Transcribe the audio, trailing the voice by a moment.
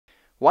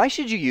Why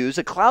should you use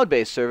a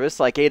cloud-based service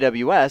like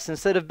AWS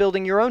instead of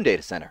building your own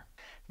data center?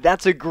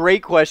 That's a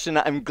great question.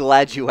 I'm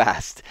glad you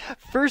asked.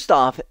 First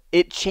off,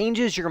 it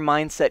changes your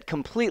mindset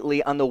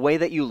completely on the way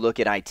that you look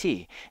at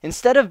IT.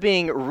 Instead of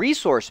being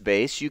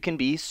resource-based, you can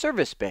be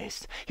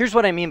service-based. Here's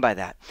what I mean by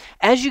that.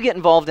 As you get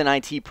involved in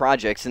IT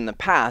projects in the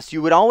past,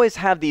 you would always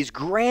have these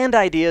grand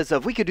ideas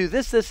of we could do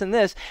this, this, and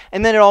this,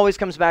 and then it always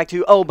comes back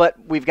to, oh, but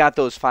we've got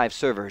those 5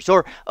 servers,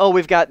 or, oh,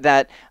 we've got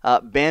that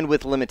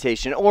bandwidth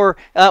limitation, or,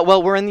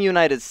 well, we're in the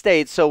United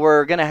States, so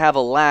we're going to have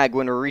a lag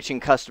when we're reaching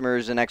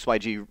customers in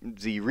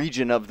XYZ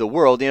region of the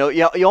world.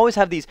 You always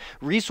have these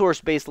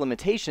resource-based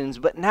limitations,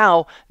 but now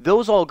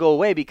those all go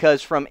away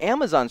because from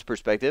Amazon's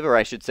perspective, or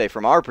I should say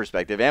from our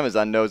perspective,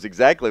 Amazon knows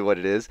exactly what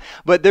it is,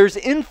 but there's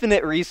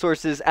infinite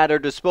resources at our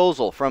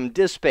disposal, from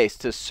disk space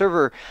to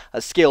server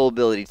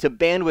scalability to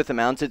bandwidth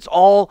amounts. It's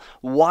all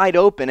wide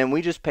open and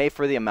we just pay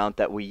for the amount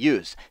that we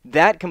use.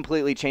 That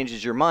completely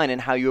changes your mind and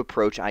how you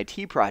approach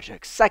IT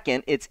projects.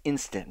 Second, it's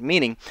instant,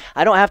 meaning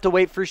I don't have to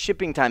wait for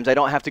shipping times. I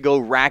don't have to go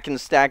rack and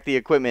stack the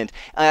equipment.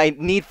 I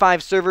need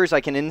 5 servers,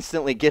 I can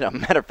instantly get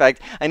them. Matter of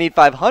fact, I need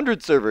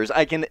 500 servers,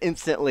 I can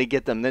instantly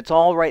get them. That's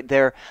all right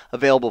there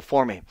available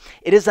for me.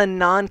 It is a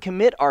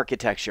non-commit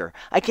architecture.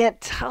 I can't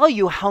tell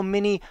you how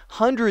many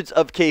hundreds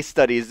of case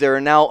studies there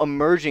are now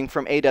emerging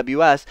from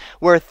AWS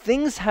where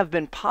things have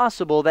been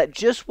possible that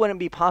just wouldn't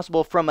be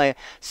possible from a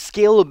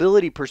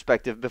scalability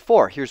perspective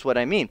before. Here's what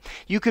I mean.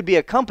 You could be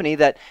a company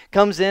that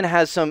comes in,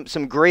 has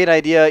some great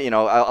idea.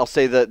 I'll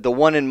say the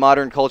one in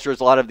modern culture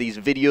is a lot of these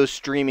video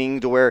streaming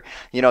to where,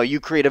 you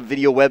create a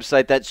video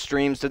website that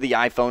streams to the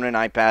iPhone and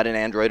iPad and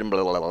Android and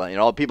blah, blah, blah,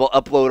 blah. People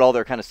upload all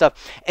their kind of stuff,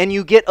 and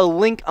you get a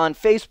link on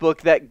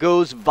Facebook that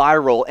goes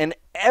viral, and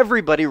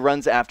everybody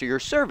runs after your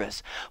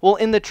service. Well,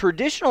 in the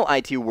traditional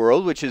IT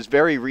world, which is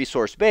very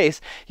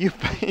resource-based, you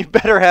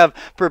better have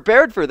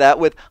prepared for that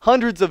with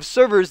hundreds of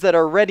servers that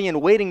are ready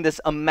and waiting,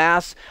 this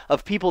amass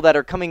of people that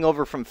are coming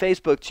over from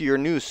Facebook to your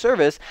new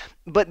service.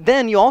 But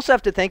then you also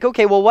have to think,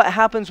 okay, well, what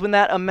happens when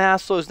that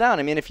amass slows down?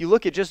 I mean, if you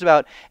look at just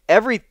about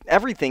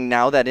everything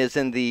now that is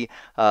in the,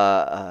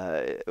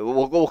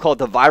 we'll call it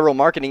the viral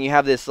marketing, you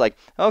have this like,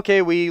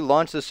 okay, we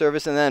launched the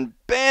service, and then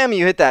bam,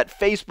 you hit that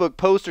Facebook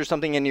post or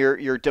something, and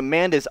your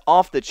demand is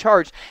off the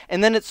charts,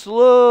 and then it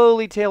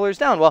slowly tailors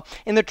down. Well,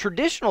 in the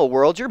traditional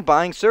world, you're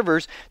buying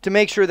servers to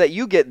make sure that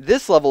you get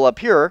this level up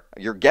here.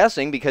 You're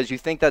guessing because you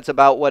think that's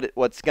about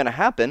what's going to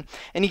happen,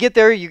 and you get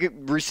there,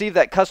 receive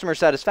that customer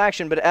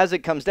satisfaction, but as it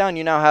comes down,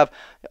 you now have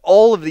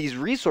all of these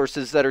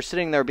resources that are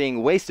sitting there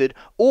being wasted,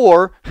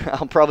 or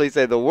I'll probably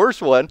say the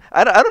worst one,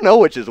 I don't know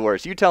which is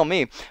worse, you tell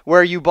me,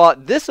 where you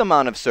bought this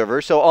amount of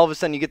servers, so all of a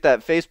sudden you get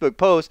that Facebook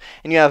post,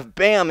 and you have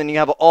bam, and you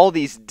have all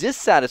these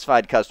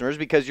dissatisfied customers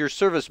because your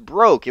service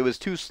broke, it was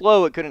too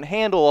slow, it couldn't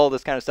handle all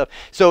this kind of stuff.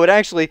 So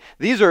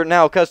these are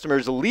now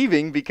customers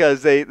leaving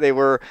because they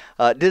were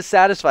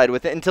dissatisfied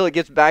with it until it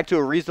gets back to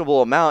a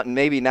reasonable amount, and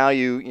maybe now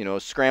you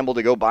scramble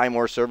to go buy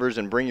more servers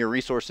and bring your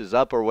resources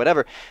up or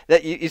whatever.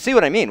 That you see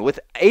what I mean? With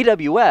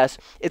AWS,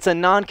 it's a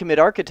non-commit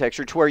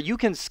architecture to where you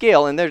can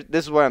scale, and this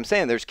is what I'm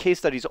saying, there's case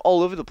studies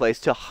all over the place,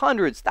 to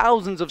hundreds,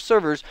 thousands of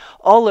servers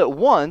all at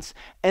once,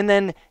 and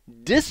then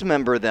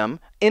dismember them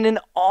in an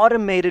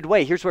automated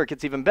way. Here's where it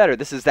gets even better.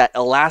 This is that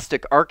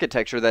elastic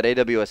architecture that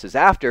AWS is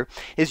after,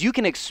 is you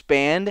can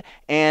expand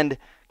and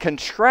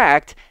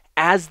contract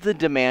as the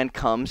demand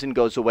comes and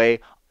goes away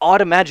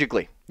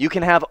automatically. You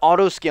can have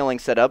auto scaling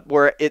set up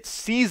where it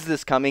sees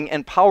this coming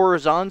and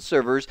powers on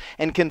servers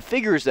and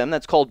configures them.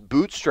 That's called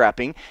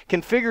bootstrapping.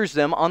 Configures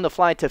them on the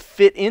fly to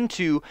fit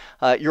into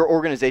your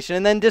organization,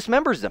 and then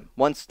dismembers them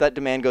once that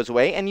demand goes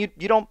away. And you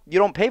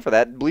don't pay for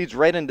that. It bleeds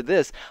right into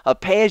this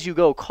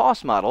pay-as-you-go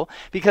cost model,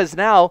 because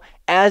now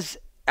as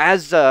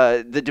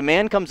the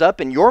demand comes up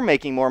and you're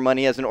making more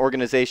money as an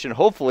organization,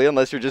 hopefully,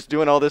 unless you're just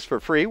doing all this for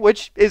free,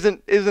 which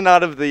isn't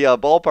out of the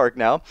ballpark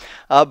now.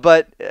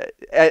 But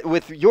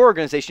with your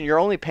organization, you're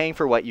only paying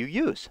for what you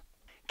use.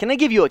 Can I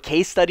give you a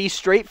case study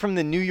straight from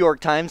the New York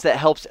Times that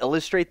helps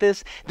illustrate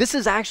this? This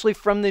is actually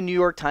from the New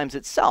York Times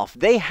itself.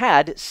 They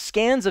had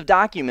scans of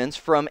documents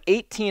from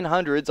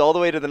 1800s all the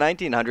way to the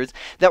 1900s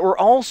that were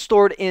all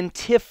stored in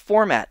TIFF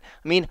format.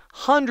 I mean,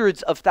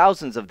 hundreds of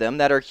thousands of them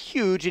that are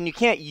huge, and you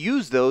can't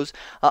use those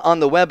on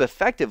the web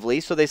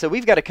effectively. So they said,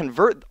 we've got to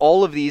convert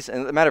all of these.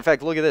 And as a matter of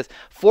fact, look at this,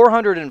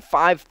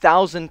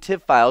 405,000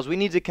 TIFF files. We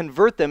need to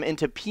convert them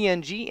into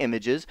PNG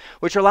images,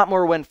 which are a lot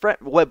more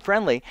web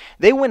friendly.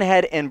 They went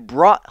ahead and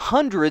brought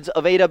hundreds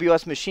of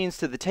AWS machines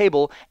to the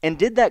table and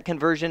did that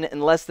conversion in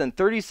less than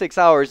 36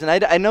 hours. And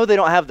I know they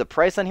don't have the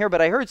price on here,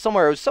 but I heard it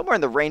was somewhere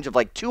in the range of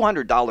like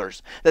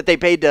 $200 that they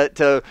paid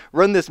to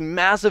run this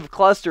massive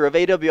cluster of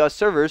AWS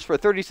servers for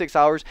 36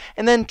 hours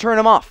and then turn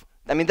them off.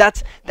 I mean,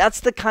 that's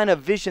the kind of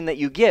vision that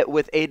you get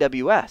with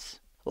AWS.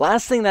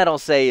 Last thing that I'll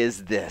say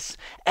is this.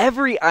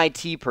 Every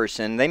IT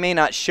person, they may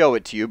not show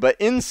it to you, but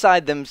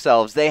inside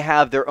themselves, they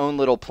have their own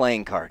little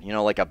playing card,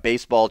 like a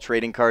baseball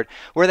trading card,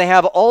 where they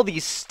have all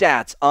these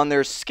stats on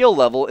their skill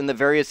level in the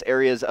various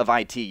areas of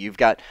IT. You've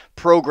got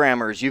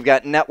programmers, you've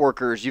got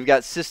networkers, you've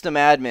got system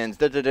admins,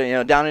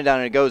 down and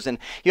down it goes. And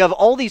you have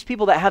all these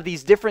people that have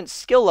these different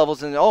skill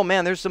levels. And, oh,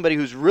 man, there's somebody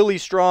who's really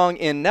strong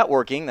in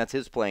networking. That's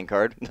his playing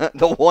card,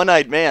 the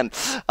one-eyed man.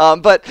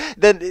 But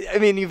then,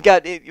 you've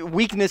got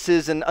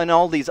weaknesses and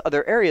all these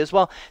other areas.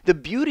 Well, the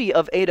beauty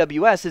of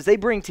AWS is they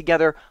bring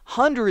together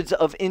hundreds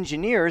of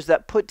engineers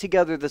that put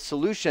together the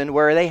solution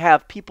where they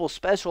have people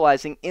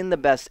specializing in the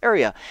best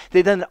area.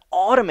 They then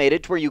automate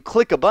it to where you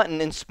click a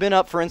button and spin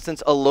up, for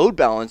instance, a load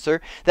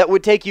balancer that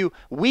would take you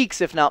weeks,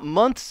 if not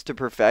months, to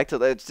perfect.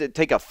 Let's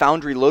take a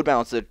Foundry load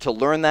balancer to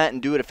learn that and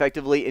do it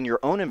effectively in your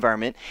own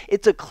environment.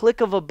 It's a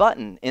click of a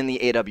button in the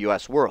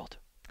AWS world.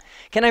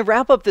 Can I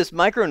wrap up this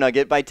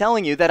MicroNugget by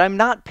telling you that I'm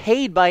not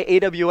paid by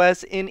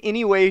AWS in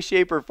any way,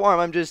 shape, or form.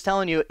 I'm just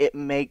telling you it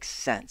makes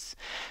sense.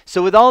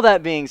 So with all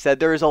that being said,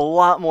 there is a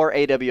lot more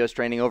AWS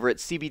training over at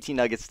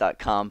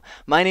cbtnuggets.com.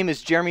 My name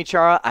is Jeremy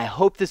Chara. I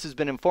hope this has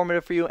been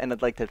informative for you, and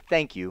I'd like to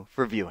thank you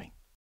for viewing.